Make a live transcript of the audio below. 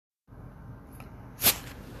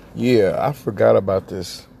Yeah, I forgot about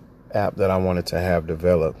this app that I wanted to have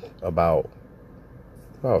developed about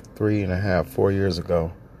 3.5, 4 years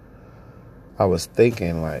ago. I was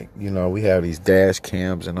thinking like, we have these dash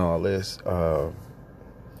cams and all this. I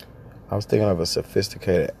was thinking of a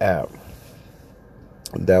sophisticated app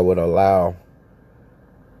that would allow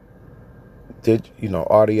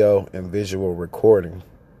audio and visual recording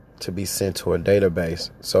to be sent to a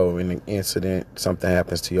database. So in an incident, something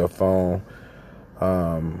happens to your phone,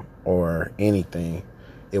 or anything,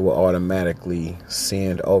 it will automatically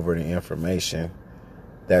send over the information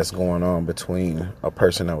that's going on between a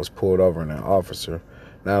person that was pulled over and an officer.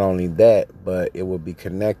 Not only that, but it will be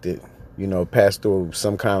connected, passed through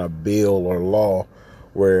some kind of bill or law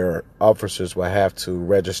where officers will have to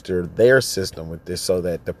register their system with this so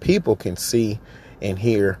that the people can see and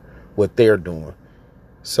hear what they're doing.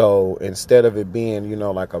 So instead of it being,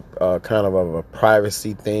 like a kind of a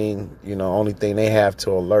privacy thing, only thing they have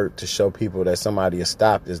to alert to show people that somebody is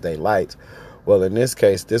stopped is their lights. Well, in this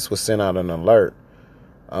case, this was sent out an alert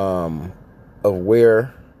of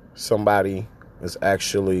where somebody is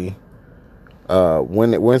actually,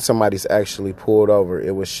 when somebody's actually pulled over,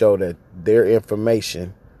 it would show that their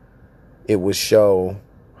information. It would show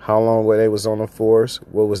how long they was on the force,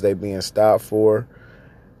 what was they being stopped for.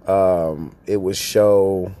 It would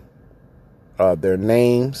show their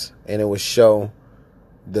names, and it would show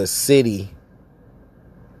the city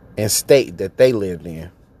and state that they lived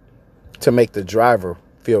in to make the driver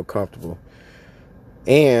feel comfortable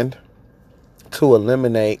and to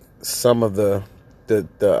eliminate some of the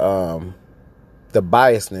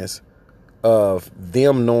biasness of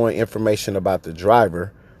them knowing information about the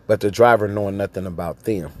driver, but the driver knowing nothing about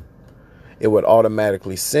them. It would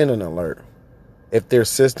automatically send an alert if their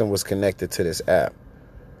system was connected to this app.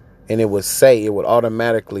 And it would say they would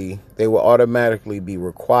automatically be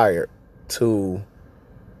required to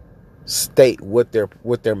state what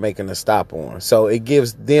they're making a stop on. So it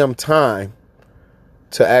gives them time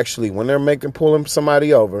to actually, when they're pulling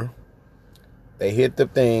somebody over, they hit the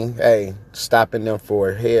thing, hey, stopping them for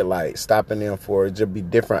a headlight, stopping them for, just be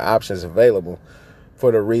different options available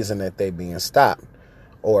for the reason that they being stopped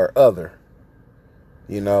or other.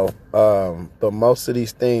 But most of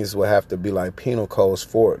these things will have to be like penal codes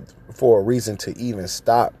for a reason to even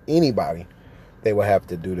stop anybody. They will have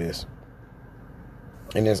to do this.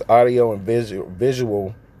 And this audio and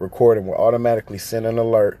visual recording will automatically send an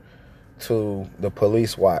alert to the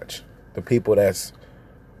police watch, the people that's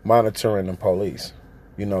monitoring the police.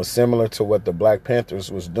 Similar to what the Black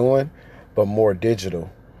Panthers was doing, but more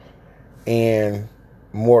digital and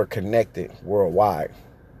more connected worldwide.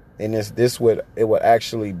 And it would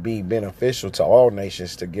actually be beneficial to all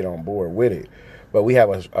nations to get on board with it. But we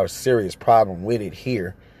have a serious problem with it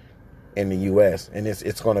here in the U.S. And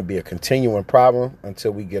it's going to be a continuing problem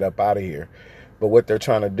until we get up out of here. But what they're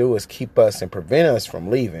trying to do is keep us and prevent us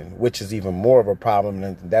from leaving, which is even more of a problem.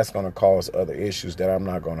 And that's going to cause other issues that I'm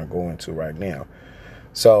not going to go into right now.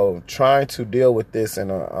 So trying to deal with this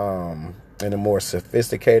in a more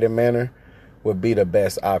sophisticated manner would be the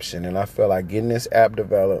best option. And I feel like getting this app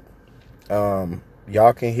developed,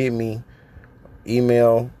 y'all can hit me,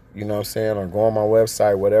 email, or go on my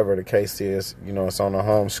website, whatever the case is. It's on the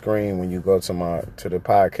home screen when you go to the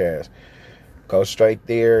podcast. Go straight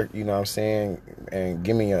there, and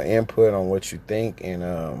give me your input on what you think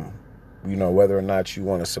and, whether or not you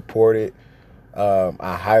want to support it.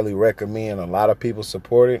 I highly recommend a lot of people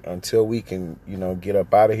support it until we can, get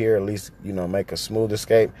up out of here, at least, make a smooth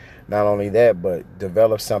escape. Not only that, but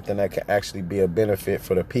develop something that can actually be a benefit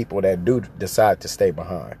for the people that do decide to stay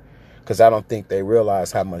behind. Because I don't think they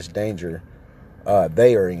realize how much danger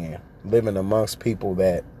they are in, living amongst people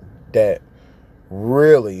that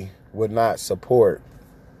really would not support,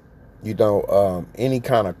 any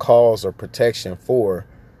kind of cause or protection for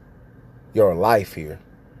your life here.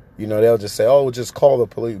 They'll just say, oh, just call the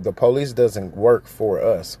police. The police doesn't work for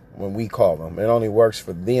us when we call them. It only works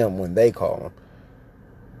for them when they call them.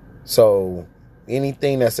 So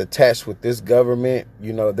anything that's attached with this government,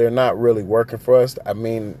 they're not really working for us. I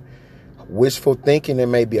mean, wishful thinking, there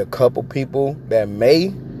may be a couple people that may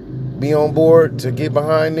be on board to get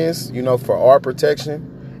behind this, for our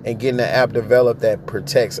protection and getting an app developed that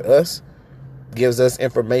protects us, gives us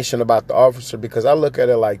information about the officer. Because I look at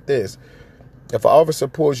it like this. If an officer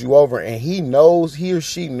pulls you over and he or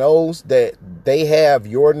she knows that they have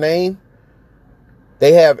your name,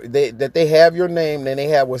 they have your name, then they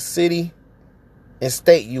have what city and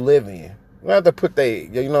state you live in. You don't have to put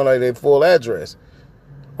their full address.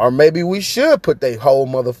 Or maybe we should put their whole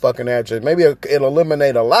motherfucking address. Maybe it'll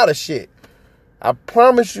eliminate a lot of shit. I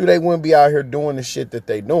promise you they wouldn't be out here doing the shit that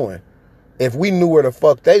they doing if we knew where the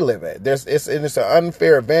fuck they live at. It's an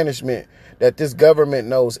unfair advantagement that this government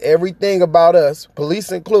knows everything about us,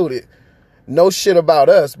 police included, know shit about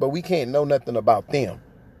us, but we can't know nothing about them.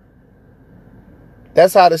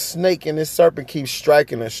 That's how the snake and this serpent keeps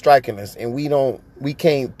striking us, and we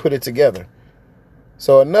can't put it together.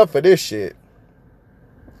 So enough of this shit.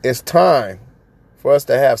 It's time for us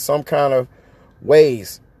to have some kind of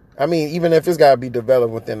ways. I mean, even if it's got to be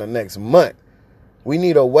developed within the next month, we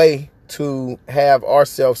need a way to have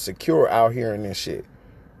ourselves secure out here in this shit.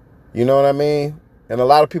 You know what I mean? And a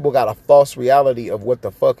lot of people got a false reality of what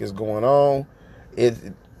the fuck is going on.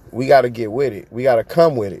 We got to get with it. We got to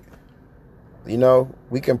come with it. You know,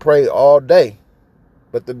 we can pray all day,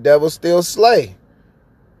 but the devil still slay.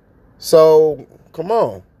 So come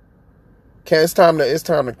on. It's time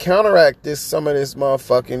to counteract some of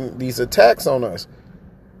these attacks on us.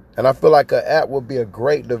 And I feel like an app would be a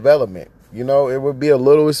great development. You know, it would be a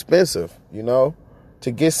little expensive, you know,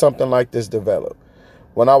 to get something like this developed.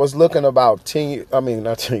 When I was looking about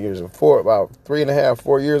 3.5,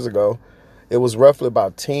 4 years ago, it was roughly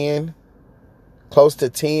about 10, close to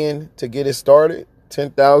 10 to get it started,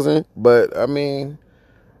 10,000. But I mean,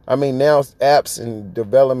 now apps and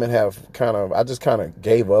development I just kind of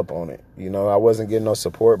gave up on it. You know, I wasn't getting no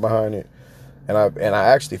support behind it. And I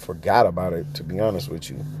actually forgot about it, to be honest with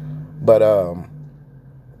you. But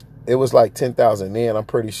it was like 10,000 then. I'm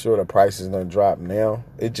pretty sure the prices done dropped now.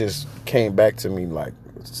 It just came back to me like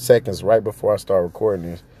seconds right before I started recording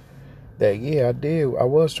this. That, yeah, I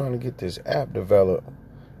was trying to get this app developed.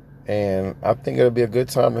 And I think it'll be a good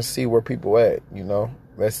time to see where people at, you know.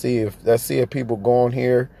 Let's see if people go on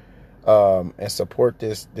here and support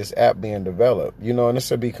this app being developed. You know, and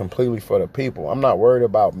this will be completely for the people. I'm not worried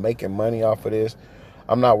about making money off of this.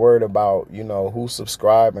 I'm not worried about, you know, who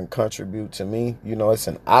subscribe and contribute to me. You know, it's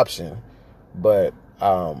an option. But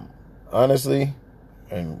honestly,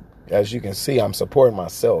 and as you can see, I'm supporting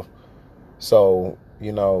myself. So,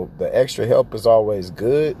 you know, the extra help is always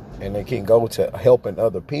good, and it can go to helping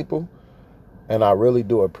other people. And I really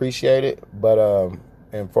do appreciate it. But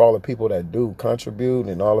and for all the people that do contribute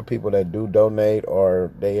and all the people that do donate,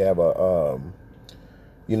 or they have a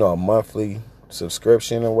monthly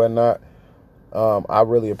subscription and whatnot, I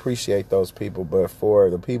really appreciate those people. But for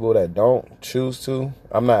the people that don't choose to,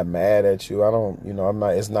 I'm not mad at you.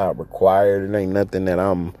 It's not required. It ain't nothing that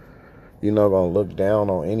I'm, gonna look down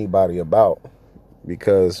on anybody about,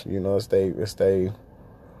 because, it's they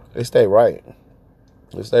right.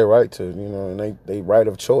 It's their right to, and they right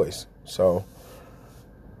of choice. So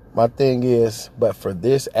my thing is, but for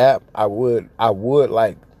this app, I would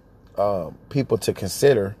like people to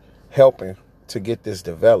consider helping to get this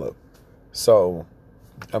developed. So,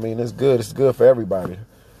 I mean, it's good. It's good for everybody.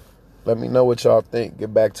 Let me know what y'all think.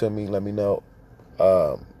 Get back to me. Let me know.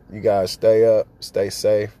 You guys stay up, stay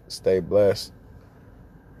safe, stay blessed,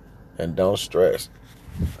 and don't stress.